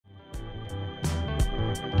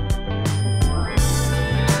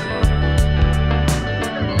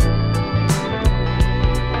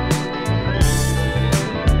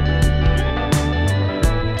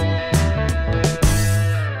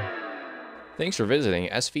Thanks for visiting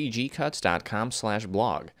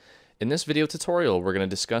svgcuts.com/blog. In this video tutorial, we're going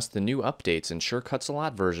to discuss the new updates in Sure Cuts a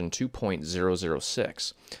Lot version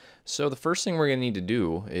 2.006. So the first thing we're going to need to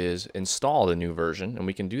do is install the new version, and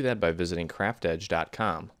we can do that by visiting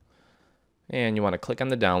craftedge.com. And you want to click on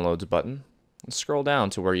the Downloads button and scroll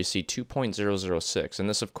down to where you see 2.006, and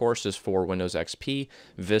this of course is for Windows XP,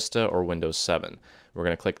 Vista, or Windows 7. We're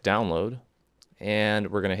going to click Download,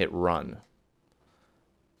 and we're going to hit Run.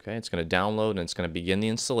 Okay, it's going to download and it's going to begin the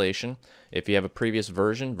installation. If you have a previous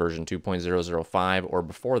version, version 2.005 or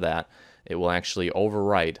before that, it will actually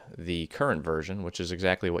overwrite the current version, which is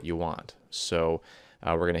exactly what you want. So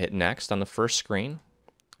we're going to hit Next on the first screen,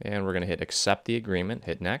 and we're going to hit Accept the Agreement,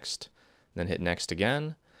 hit Next, then hit Next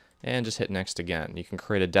again, and just hit Next again. You can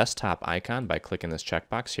create a desktop icon by clicking this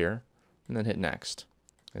checkbox here, and then hit Next.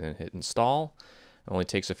 And then hit Install. It only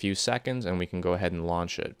takes a few seconds, and we can go ahead and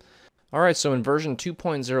launch it. Alright, so in version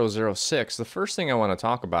 2.006, the first thing I want to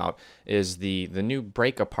talk about is the new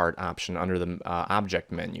break apart option under the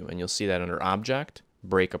object menu, and you'll see that under Object,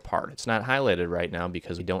 Break Apart. It's not highlighted right now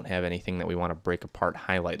because we don't have anything that we want to break apart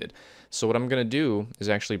highlighted. So what I'm going to do is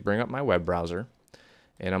actually bring up my web browser,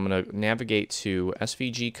 and I'm going to navigate to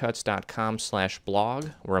svgcuts.com/blog,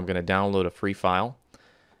 where I'm going to download a free file.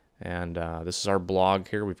 And this is our blog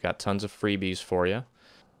here. We've got tons of freebies for you.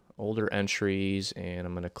 Older entries, and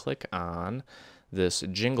I'm going to click on this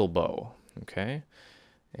jingle bow, okay,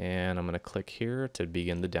 and I'm going to click here to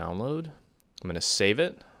begin the download. I'm going to save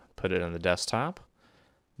it, put it on the desktop,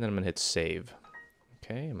 and then I'm going to hit save.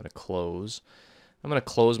 Okay, I'm going to close. I'm going to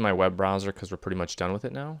close my web browser because we're pretty much done with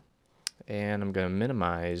it now, and I'm going to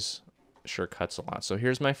minimize Sure Cuts a Lot. So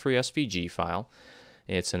here's my free SVG file.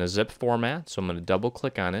 It's in a zip format, so I'm going to double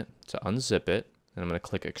click on it to unzip it, and I'm going to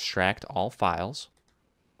click Extract All Files.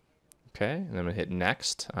 Okay, and I'm going to hit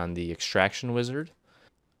Next on the extraction wizard.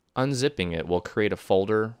 Unzipping it will create a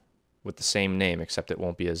folder with the same name, except it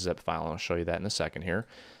won't be a zip file. I'll show you that in a second here.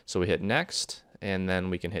 So we hit Next, and then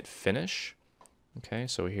we can hit Finish. Okay,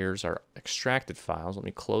 so here's our extracted files. Let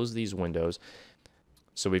me close these windows.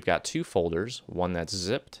 So we've got two folders, one that's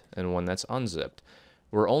zipped and one that's unzipped.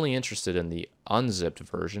 We're only interested in the unzipped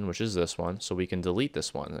version, which is this one, so we can delete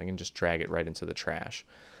this one. I can just drag it right into the trash.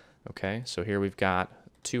 Okay, so here we've got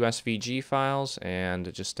two SVG files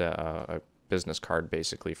and just a business card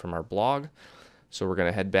basically from our blog. So we're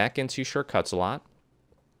going to head back into Sure Cuts a Lot,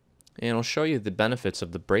 and I'll show you the benefits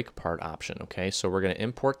of the break apart option. Okay, so we're going to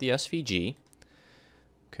import the SVG.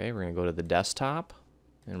 Okay, we're going to go to the desktop,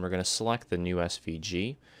 and we're going to select the new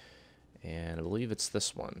SVG, and I believe it's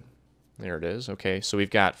this one. There it is. Okay, so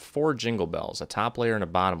we've got 4 jingle bells, a top layer and a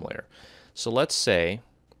bottom layer. So let's say,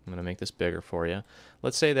 I'm going to make this bigger for you.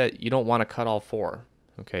 Let's say that you don't want to cut all 4.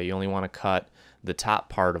 Okay, you only want to cut the top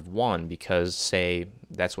part of one because, say,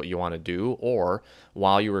 that's what you want to do, or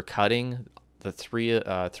while you were cutting, the three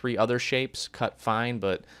other shapes cut fine,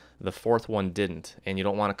 but the fourth one didn't, and you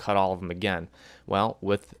don't want to cut all of them again. Well,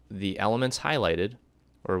 with the elements highlighted,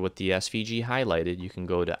 or with the SVG highlighted, you can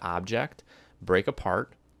go to Object, Break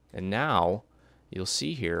Apart, and now you'll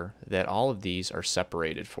see here that all of these are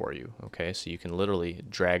separated for you. Okay, so you can literally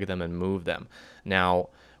drag them and move them. Now,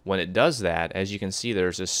 when it does that, as you can see,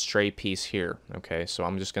 there's this stray piece here. Okay, so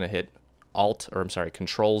I'm just going to hit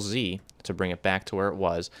Control Z to bring it back to where it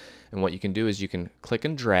was. And what you can do is you can click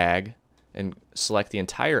and drag and select the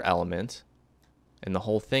entire element, and the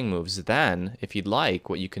whole thing moves. Then, if you'd like,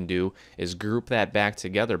 what you can do is group that back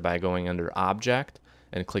together by going under Object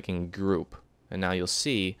and clicking Group. And now you'll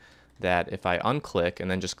see that if I unclick and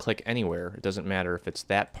then just click anywhere, it doesn't matter if it's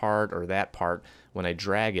that part or that part, when I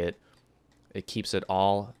drag it, it keeps it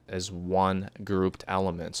all as one grouped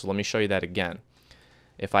element. So let me show you that again.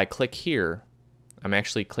 If I click here, I'm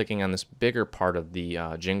actually clicking on this bigger part of the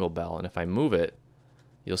jingle bell, and if I move it,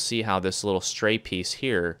 you'll see how this little stray piece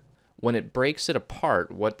here, when it breaks it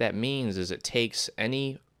apart, what that means is it takes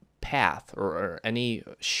any path or any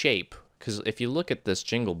shape, because if you look at this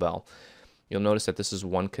jingle bell, you'll notice that this is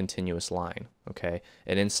one continuous line, okay?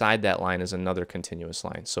 And inside that line is another continuous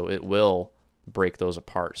line, so it will break those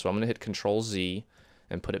apart. So I'm going to hit Control Z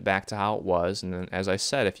and put it back to how it was, and then as I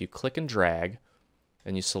said, if you click and drag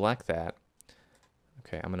and you select that,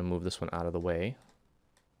 okay, I'm going to move this one out of the way.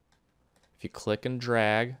 If you click and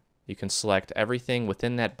drag, you can select everything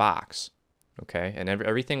within that box, okay, and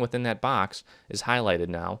everything within that box is highlighted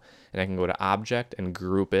now, and I can go to Object and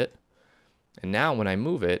group it, and now when I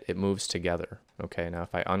move it, it moves together. Okay, now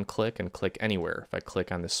if I unclick and click anywhere, if I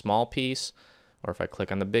click on the small piece or if I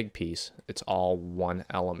click on the big piece, it's all one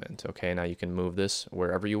element. Okay, now you can move this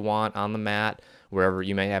wherever you want on the mat, wherever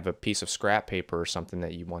you may have a piece of scrap paper or something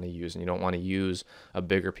that you want to use, and you don't want to use a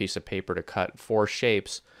bigger piece of paper to cut 4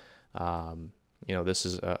 shapes. You know, this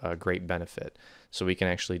is a great benefit. So we can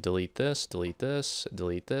actually delete this, delete this,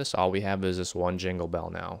 delete this. All we have is this one jingle bell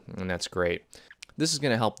now, and that's great. This is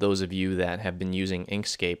going to help those of you that have been using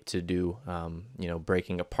Inkscape to do, you know,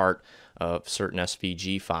 breaking apart of certain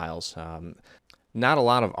SVG files. Not a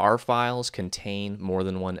lot of our files contain more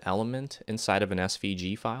than one element inside of an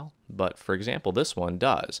SVG file, but for example, this one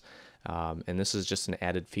does. And this is just an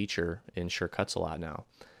added feature in Sure Cuts a Lot now.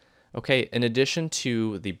 Okay, in addition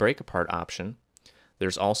to the break apart option,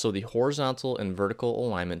 there's also the horizontal and vertical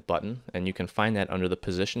alignment button, and you can find that under the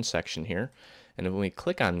position section here. And when we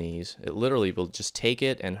click on these, it literally will just take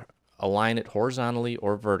it and align it horizontally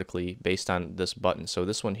or vertically based on this button. So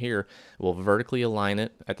this one here will vertically align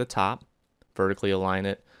it at the top, vertically align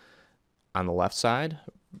it on the left side,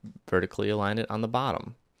 vertically align it on the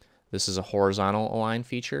bottom. This is a horizontal align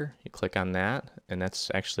feature. You click on that, and that's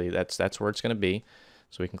actually that's where it's going to be.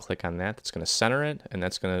 So we can click on that. That's going to center it, and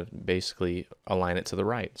that's going to basically align it to the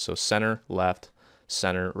right. So center, left,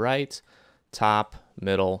 center, right, top,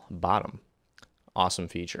 middle, bottom. Awesome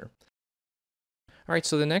feature. All right,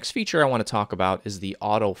 so the next feature I want to talk about is the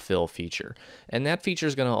Autofill feature. And that feature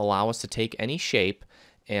is going to allow us to take any shape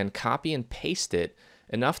and copy and paste it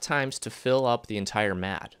enough times to fill up the entire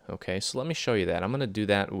mat. Okay, so let me show you that. I'm going to do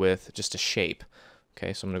that with just a shape.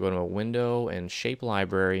 Okay, so I'm going to go to a window and shape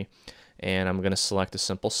library, and I'm going to select a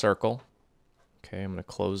simple circle. Okay, I'm going to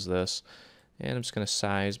close this, and I'm just going to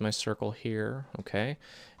size my circle here. Okay,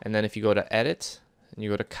 and then if you go to edit and you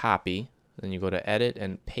go to copy, then you go to edit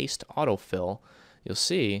and paste autofill, you'll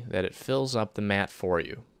see that it fills up the mat for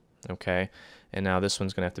you. Okay, and now this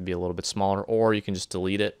one's going to have to be a little bit smaller, or you can just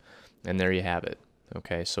delete it, and there you have it.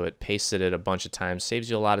 Okay, so it pasted it a bunch of times, saves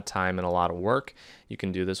you a lot of time and a lot of work. You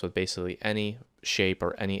can do this with basically any shape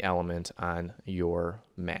or any element on your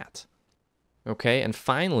mat. Okay, and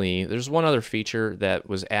finally, there's one other feature that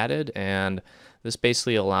was added, and this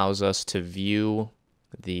basically allows us to view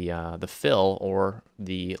the fill or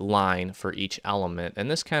the line for each element,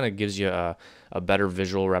 and this kind of gives you a better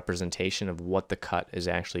visual representation of what the cut is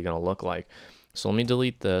actually going to look like. So let me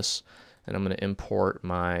delete this, and I'm going to import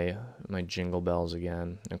my jingle bells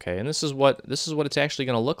again. Okay, and this is what it's actually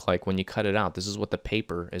going to look like when you cut it out. This is what the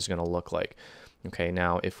paper is going to look like. Okay,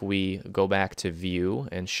 now if we go back to view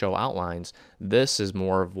and show outlines, this is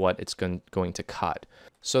more of what it's going to cut.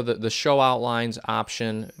 So the show outlines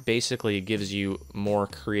option basically gives you more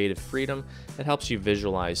creative freedom. It helps you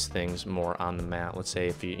visualize things more on the mat. Let's say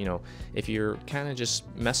if you're kind of just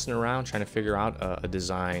messing around trying to figure out a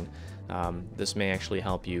design, this may actually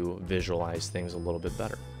help you visualize things a little bit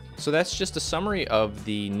better. So that's just a summary of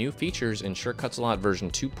the new features in Sure Cuts a Lot version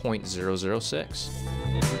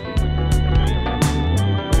 2.006.